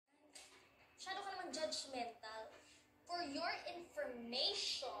judgmental. For your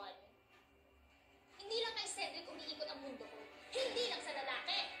information, hindi lang kay Cedric umiikot ang mundo ko. Hindi lang sa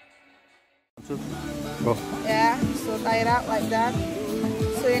lalaki. Go. Yeah, so tie it out like that.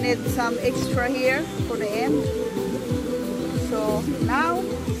 So you need some extra here for the end. So now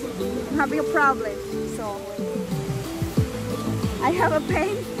I'm having a problem. So I have a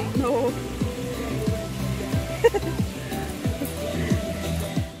pain. No.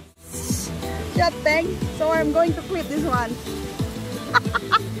 Shut thing. So I'm going to clip this one.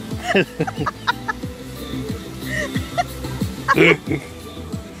 You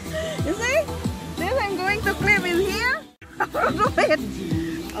see? This I'm going to clip in here. Do it.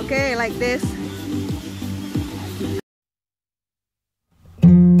 Okay, like this.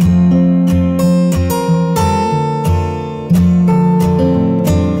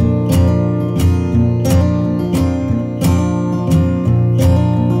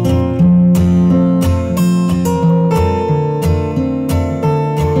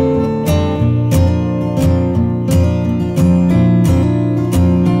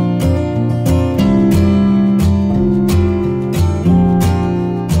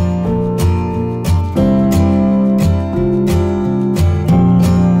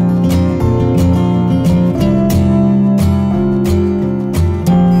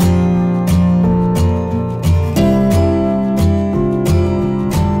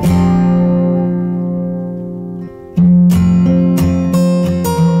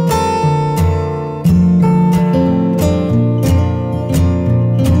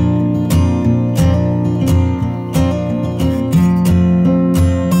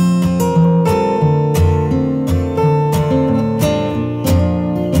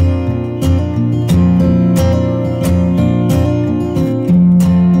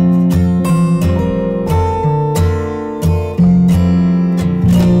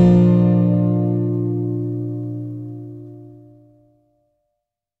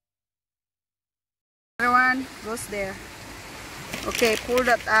 Goes there. Okay, pull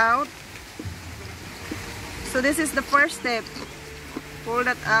that out. So this is the first step. Pull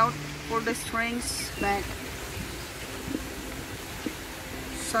that out, pull the strings back.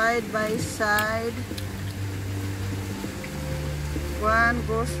 Side by side. One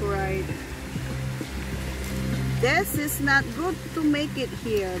goes right. This is not good to make it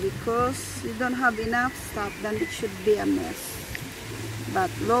here because you don't have enough stuff, then it should be a mess.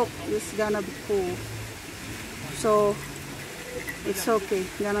 But look, it's gonna be cool. So it's okay.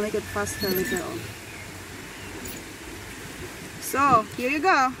 I'm gonna make it faster later on. So here you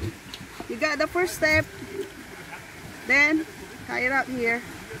go. You got the first step. Then tie it up here.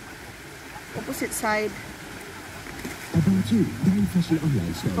 Opposite side.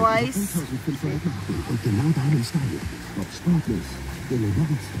 Twice.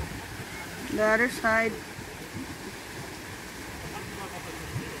 The other side.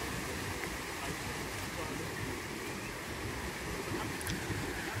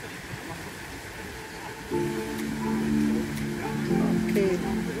 Okay,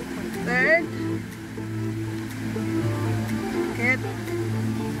 third, good.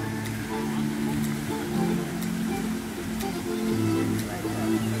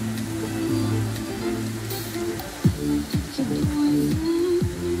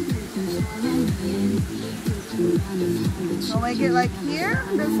 So make it like here,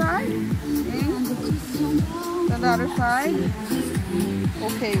 this side, okay. The other side,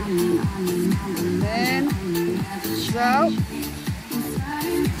 okay, then go.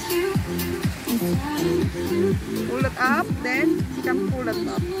 Pull it up, then you can pull it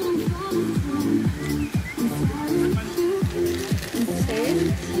up. See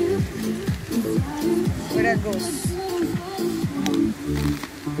where that goes.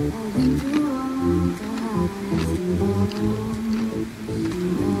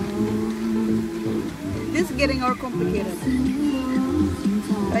 This is getting more complicated.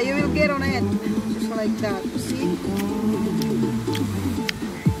 But you will get on it just like that. See?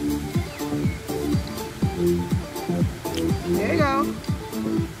 There you go.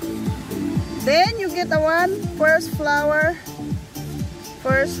 Then you get the first flower.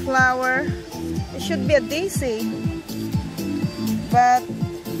 First flower. It should be a daisy, but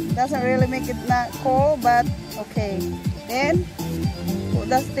doesn't really make it not cool. But okay. Then put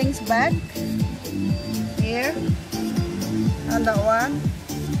those things back here on that one,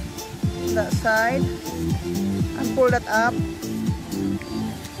 on that side, and pull that up.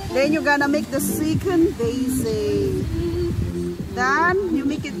 Then you're gonna make the second daisy. Then you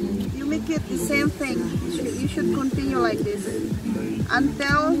make it the same thing. You should continue like this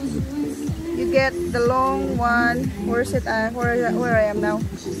until you get the long one. Where is it? Where I am now?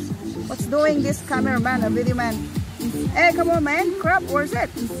 What's doing this cameraman, a video man? Hey, come on, man! Crap, where's it?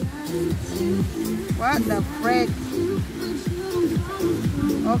 What the frick?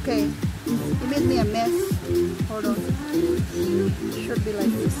 Okay, you made me a mess. Hold on. Should be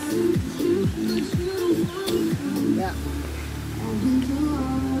like this. Yeah.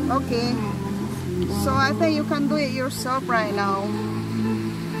 Okay. So I think you can do it yourself right now.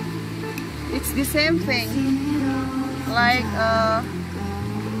 It's the same thing. Like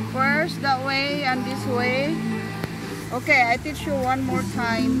first that way and this way. Okay, I teach you one more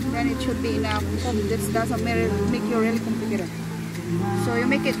time, then it should be enough. So this doesn't make you really complicated. So you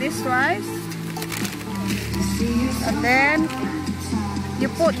make it this twice, and then you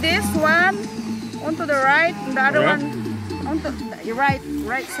put this one onto the right, and the other one onto the right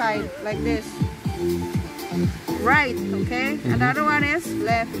side, like this. Right, okay, and the other one is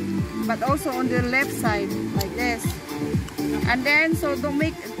left, but also on the left side, like this. And then, so don't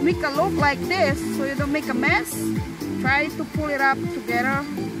make a look like this, so you don't make a mess. Try to pull it up together,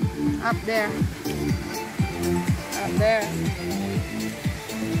 up there.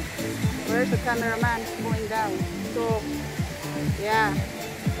 Where's the cameraman? Going down. So, yeah.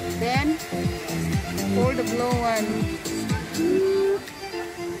 Then, pull the blue one.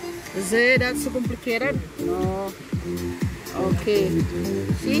 Is it that so complicated? No. Okay.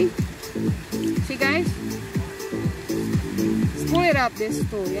 See? See, guys? Let's pull it up this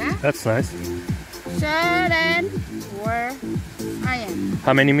too, yeah? That's nice. So then, where I am.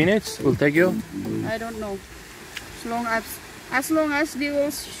 How many minutes will take you? I don't know. As long as they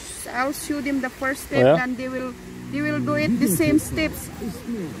will, I'll show them the first step, and they will do it the same steps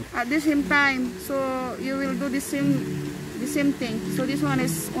at the same time. So you will do the same thing. So this one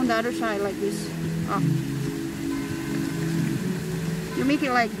is on the other side like this. Oh. You make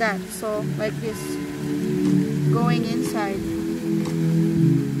it like that. So like this, going inside.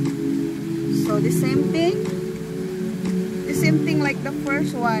 So the same thing like the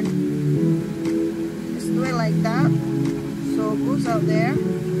first one. Just do it like that. So goes out there.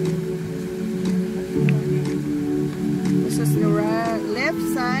 This is the left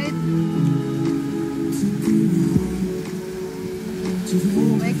side.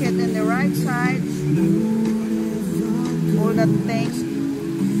 Make it in the right side. Pull that thing.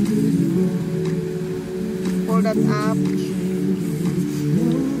 Pull that up.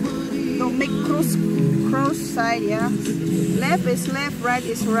 Don't make cross side, yeah. Left is left, right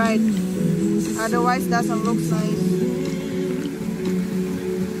is right. Otherwise, doesn't look nice.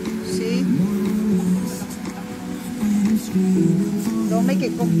 See? Don't make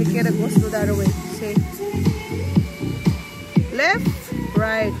it complicated. Let's do the other way. See? Left,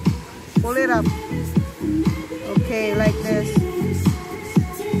 right. Pull it up. Okay, like this.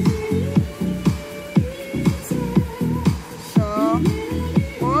 So,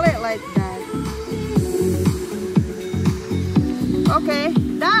 pull it like that. Okay,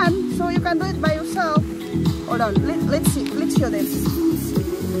 done. So you can do it by yourself. Hold on. Let's see. Let's show them.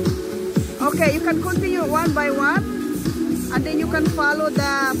 Okay, you can continue one by one, and then you can follow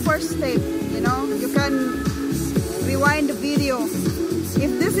the first step. You know, you can rewind the video.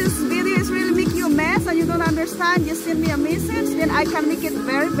 If this video is really making you a mess and you don't understand, just send me a message. Then I can make it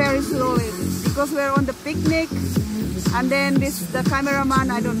very, very slowly, because we're on the picnic. And then the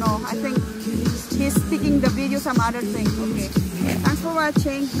cameraman, I don't know. I think he's taking the video some other thing. Okay. Thanks for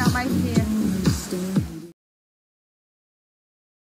watching. Now my here.